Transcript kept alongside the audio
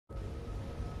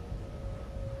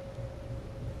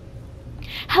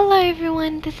Hello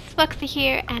everyone, this is Foxy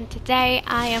here, and today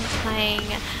I am playing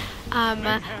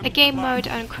a game mode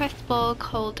on CRUCIBLE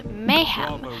called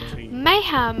Mayhem.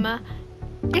 Mayhem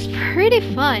is pretty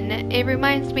fun. It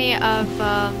reminds me of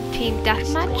Team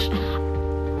Deathmatch,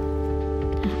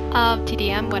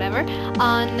 TDM, whatever,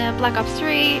 on Black Ops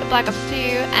 3, Black Ops 2,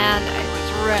 and it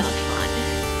was really fun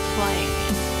playing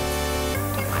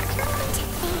on my Xbox.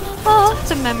 Oh,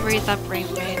 the memories that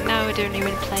brings me. Now I don't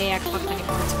even play Xbox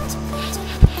anymore.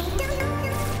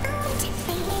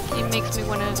 It makes me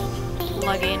want to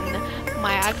plug in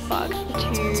my Xbox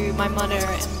to my mother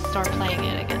and start playing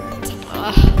it again.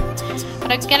 Ugh.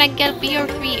 But I'm gonna get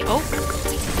BO3. Oh!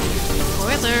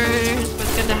 Spoilers!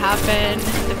 What's gonna happen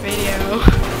in the video?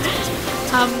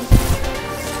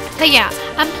 So yeah,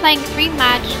 I'm playing three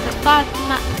maps.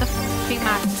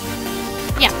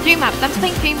 Three maps. I'm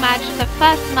playing three maps. The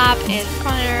first map is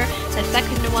Corner, the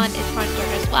second one is Frontier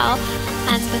as well,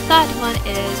 and the third one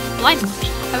is Blind March.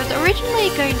 I was originally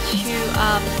going to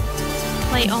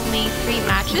play only 3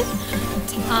 matches,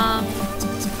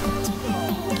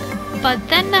 but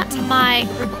then my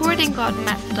recording got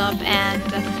messed up and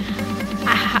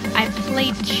I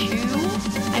played two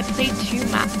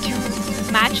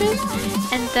matches,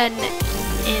 and then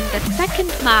in the second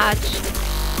match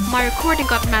my recording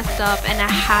got messed up and I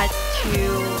had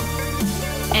to,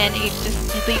 and it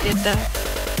just deleted the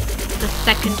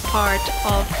second part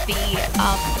of the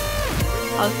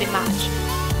match.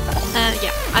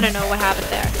 Yeah, I don't know what happened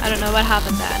there. I don't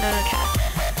care.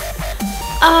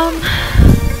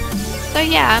 So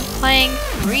yeah, I'm playing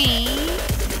 3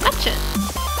 matches.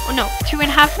 Oh no,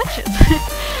 2.5 matches.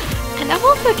 And I'm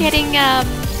also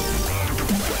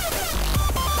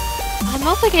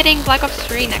getting Black Ops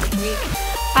 3 next week.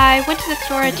 I went to the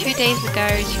store 2 days ago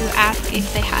to ask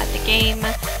if they had the game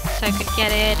so I could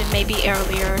get it, and maybe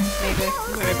earlier, maybe.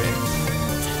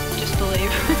 Just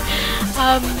believe.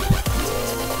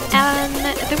 And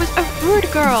there was a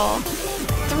rude girl.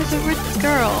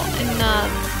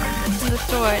 in the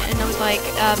store, and I was like,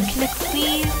 can you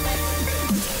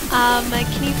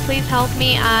please help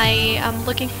me? I am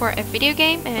looking for a video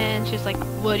game. And she's like,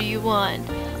 what do you want?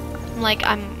 I'm like,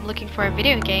 I'm looking for a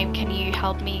video game. Can you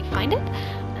help me find it?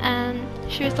 And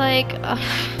she was like,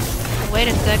 wait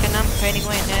a second, I'm painting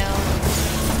my nails.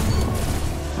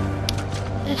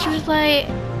 And she was like,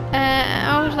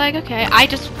 I was like, okay. I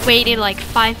just waited like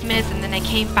 5 minutes and then I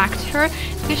came back to her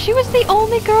because she was the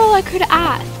only girl I could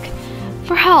ask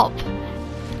for help.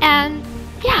 And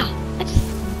yeah, I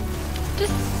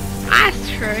just asked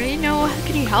her, you know,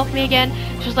 can you help me again?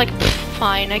 She was like,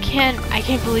 fine. I can't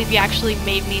believe you actually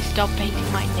made me stop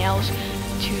painting my nails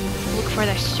to look for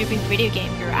that stupid video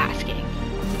game you're asking.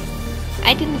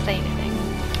 I didn't say anything.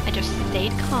 I just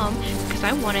stayed calm because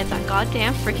I wanted that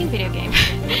goddamn freaking video game.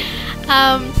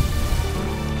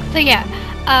 So yeah,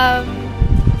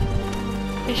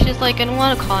 she's like, I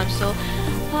want a console,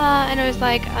 and I was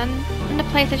like, on the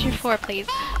PlayStation 4, please.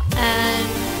 And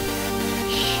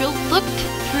she looked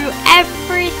through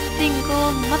every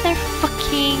single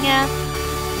motherfucking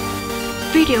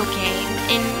video game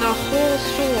in the whole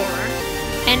store,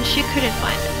 and she couldn't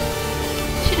find it.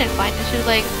 She didn't find it. She was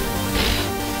like,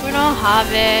 we don't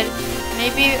have it.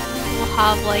 Maybe we'll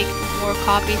have like more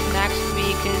copies next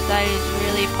week because that is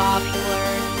really popular.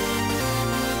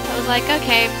 I was like,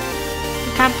 okay.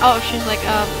 She's like,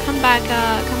 come back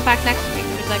next week. I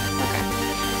was like, okay.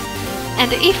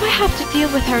 And if I have to deal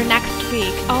with her next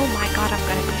week, oh my god, I'm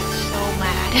gonna be so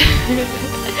mad.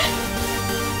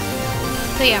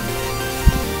 So yeah,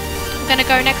 I'm gonna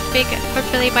go next week,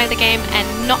 hopefully buy the game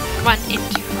and not run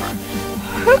into her.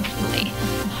 Hopefully.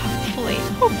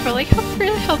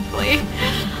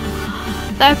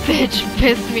 That bitch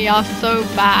pissed me off so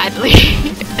badly.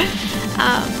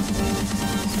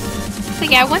 So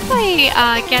yeah, once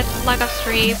I get Black Ops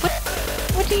 3,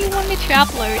 what do you want me to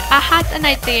upload? I had an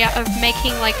idea of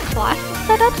making like class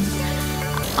setup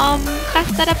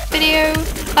videos,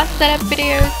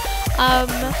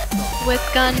 with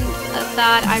guns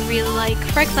that I really like.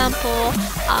 For example,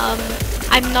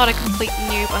 I'm not a complete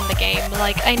noob on the game.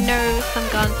 Like, I know some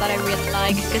guns that I really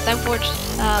like because I've watched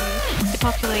the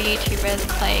popular YouTubers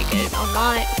play it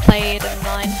online,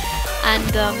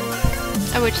 and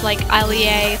I watch like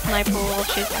Alia, Sniper Wolf,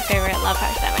 she's my favorite, love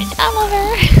her so much, I love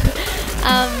her.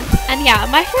 And yeah,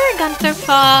 my favorite gun so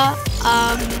far,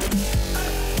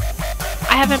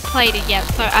 I haven't played it yet,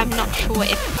 so I'm not sure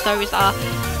if those are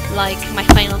like my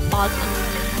final thoughts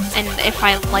and if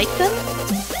I like them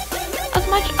as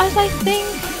much as I think,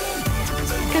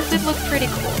 because it looks pretty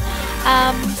cool.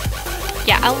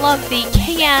 Yeah, I love the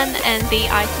KN and the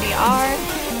ICR,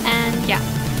 and yeah,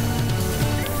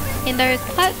 in those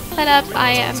setups,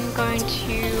 I am going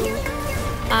to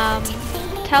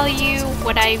tell you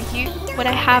what I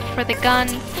have for the gun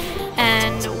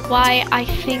and why I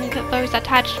think those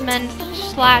attachments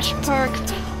slash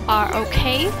perks are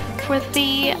okay for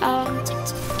the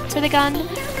gun.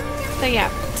 So yeah,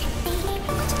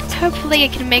 hopefully I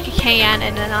can make a KN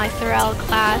in an ISRL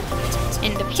class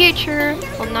in the future.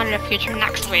 Well, not in the future,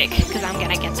 next week, because I'm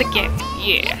gonna get the game.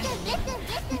 Yes.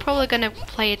 I'm probably gonna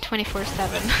play it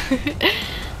 24/7.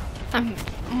 I'm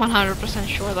 100%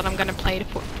 sure that I'm gonna play it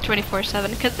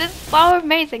 24/7 because it's so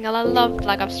amazing, and I love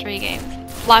Black Ops 3 games.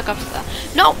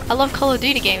 No, I love Call of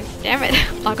Duty games. Damn it,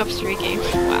 Black Ops 3 games.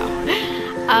 Wow.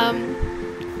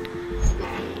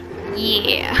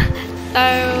 Yeah. So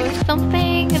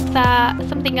something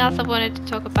else I wanted to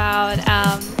talk about.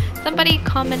 Somebody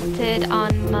commented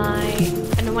on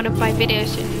one of my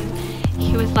videos, and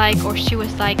he was like, or she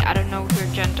was like, I don't know your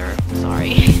gender.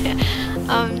 Sorry.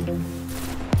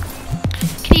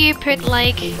 Can you put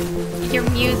like your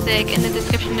music in the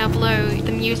description down below?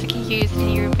 The music you use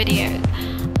in your videos.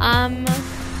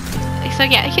 So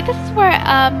yeah, this is where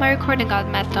my recording got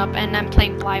messed up, and I'm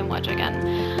playing Blind Watch again.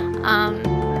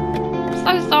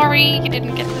 So sorry you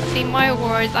didn't get to see my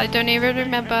words. I don't even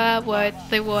remember what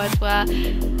the words were,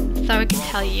 so I can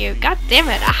tell you. God damn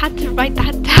it, I had to write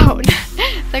that down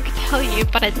so I could tell you,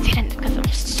 but I didn't because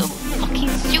I'm so fucking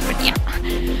stupid. Yeah,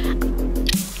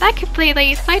 that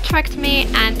completely sidetracked me,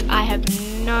 and I have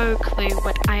no clue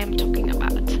what I am talking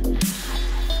about.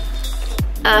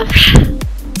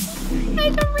 I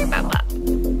don't remember.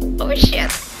 Oh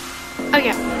shit.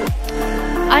 Okay.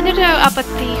 I don't know about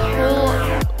the whole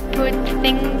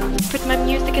put my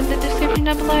music in the description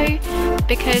down below,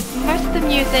 because most of the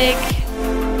music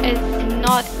is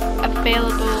not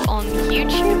available on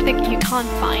YouTube, like you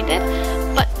can't find it,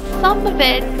 but some of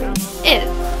it is.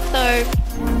 So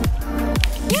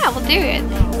yeah, we'll do it.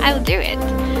 I will do it.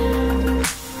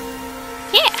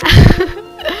 Yeah.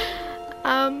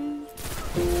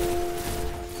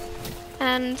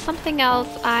 And something else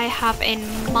I have in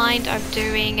mind of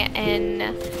doing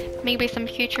in maybe some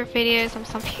future videos and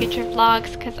some future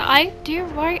vlogs, because I do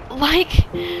like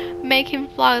making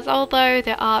vlogs, although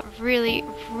they are really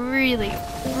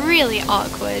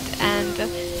awkward and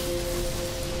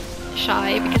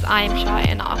shy, because I am shy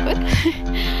and awkward.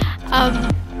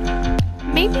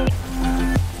 Maybe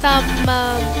some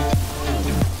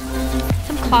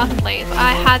cosplays.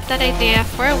 I had that idea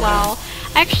for a while.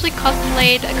 I actually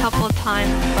cosplayed a couple of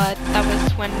times, but that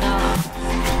was when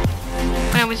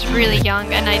I was really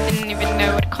young and I didn't even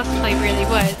know what cosplay really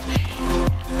was.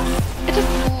 I just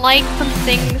liked some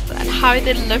things and how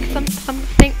they looked.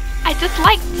 I just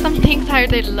liked some things how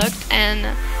they looked, and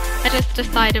I just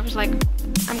decided, it was like,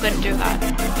 I'm gonna do that.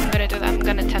 I'm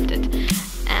gonna attempt it,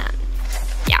 and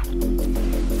yeah.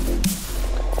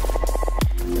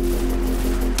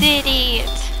 Did it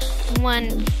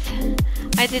once.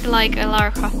 I did like a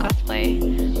Lara Croft cosplay,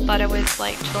 but I was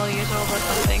like 12 years old or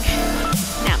something.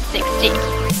 Now I'm 16,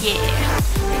 yeah.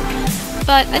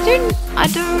 But I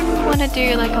don't want to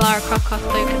do like a Lara Croft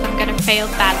cosplay because I'm gonna fail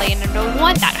badly, and I don't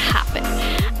want that to happen.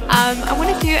 I want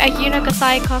to do a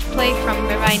Yunogasai cosplay from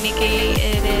Mirai Nikki.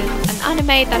 It is an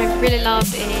anime that I really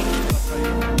loved, and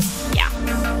yeah,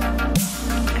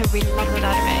 I really love that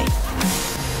anime.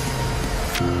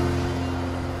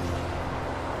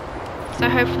 So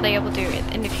hopefully I will do it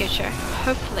in the future.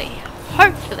 Hopefully.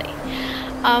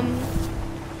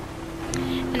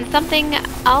 And something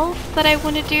else that I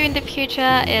want to do in the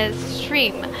future is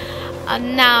stream.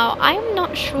 Now I'm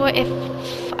not sure if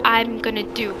I'm gonna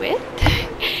do it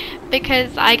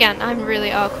because again, I'm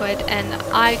really awkward, and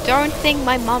I don't think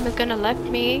my mom is gonna let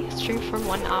me stream for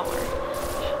 1 hour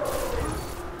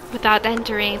without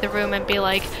entering the room and be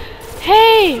like,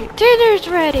 hey, dinner's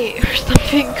ready, or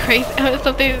something crazy, or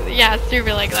something, yeah,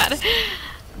 stupid like that.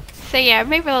 So yeah,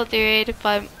 maybe I'll do it,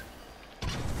 but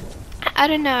I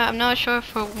don't know, I'm not sure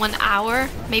for 1 hour,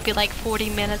 maybe like 40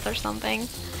 minutes or something.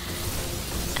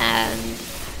 And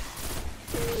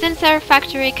since our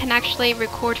factory can actually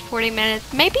record 40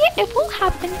 minutes, maybe it will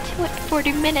happen to it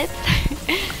 40 minutes.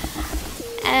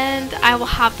 And I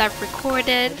will have that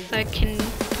recorded so I can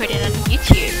put it on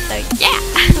YouTube, so yeah.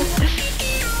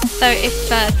 So if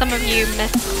some of you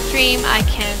missed the stream, I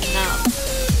can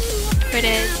put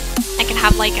it, I can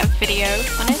have like a video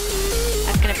on it.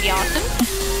 That's gonna be awesome.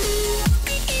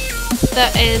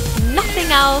 There is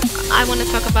nothing else I want to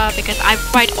talk about because I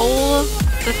write all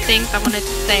the things I wanted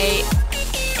to say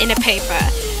in a paper.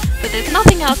 So there's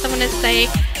nothing else I want to say.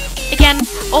 Again,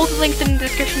 all the links in the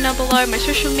description down below, my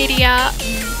social media,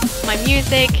 my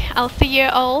music. I'll see you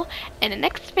all in the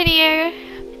next video.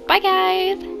 Bye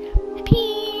guys!